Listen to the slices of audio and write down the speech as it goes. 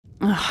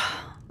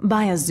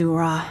By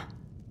Azura.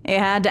 You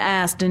had to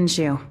ask, didn't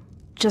you?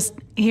 Just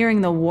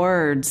hearing the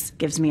words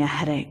gives me a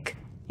headache.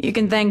 You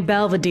can thank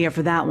Belvedere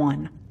for that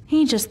one.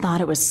 He just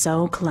thought it was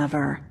so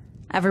clever.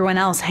 Everyone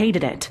else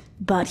hated it,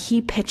 but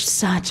he pitched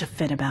such a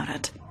fit about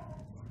it.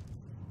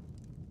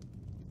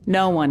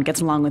 No one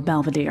gets along with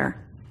Belvedere.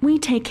 We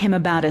take him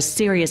about as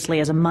seriously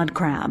as a mud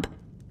crab.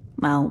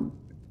 Well,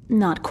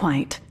 not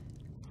quite.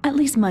 At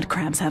least mud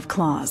crabs have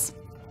claws.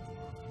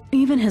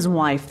 Even his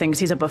wife thinks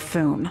he's a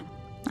buffoon.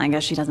 I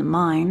guess she doesn't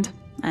mind,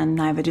 and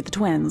neither do the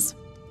twins.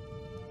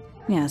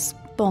 Yes,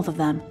 both of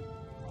them.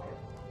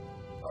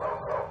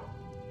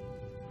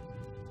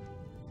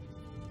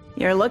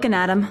 You're looking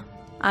at him.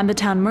 I'm the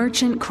town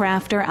merchant,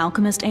 crafter,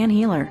 alchemist, and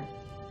healer.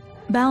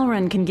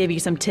 Balron can give you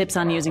some tips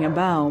on using a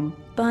bow,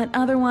 but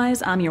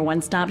otherwise I'm your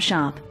one-stop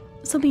shop,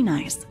 so be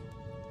nice.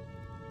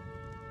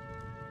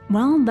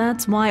 Well,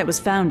 that's why it was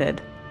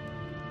founded.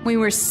 We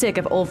were sick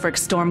of Ulfric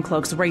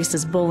Stormcloak's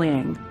racist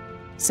bullying,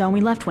 so we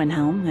left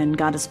Windhelm and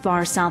got as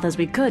far south as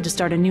we could to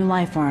start a new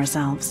life for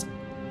ourselves.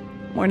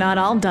 We're not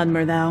all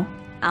Dunmer, though.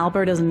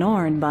 Albert is a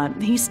Norn,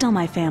 but he's still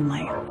my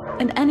family,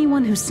 and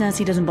anyone who says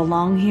he doesn't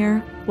belong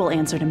here will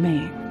answer to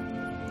me.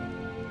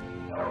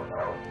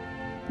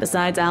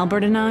 Besides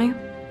Albert and I,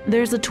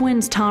 there's the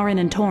twins Taran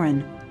and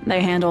Torin.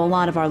 They handle a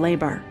lot of our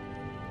labor.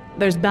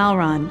 There's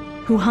Balron,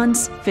 who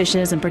hunts,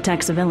 fishes, and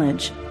protects the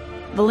village.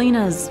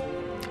 Valina's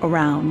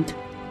around.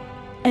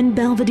 And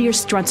Belvedere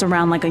struts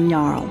around like a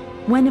Jarl,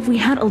 when if we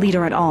had a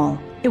leader at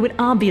all, it would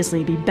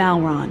obviously be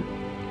Balron.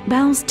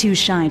 Bal's too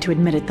shy to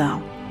admit it,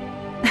 though.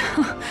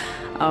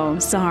 Oh,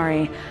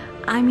 sorry.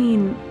 I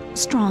mean,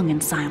 strong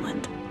and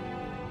silent.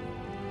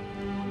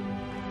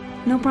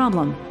 No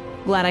problem.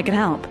 Glad I could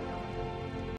help.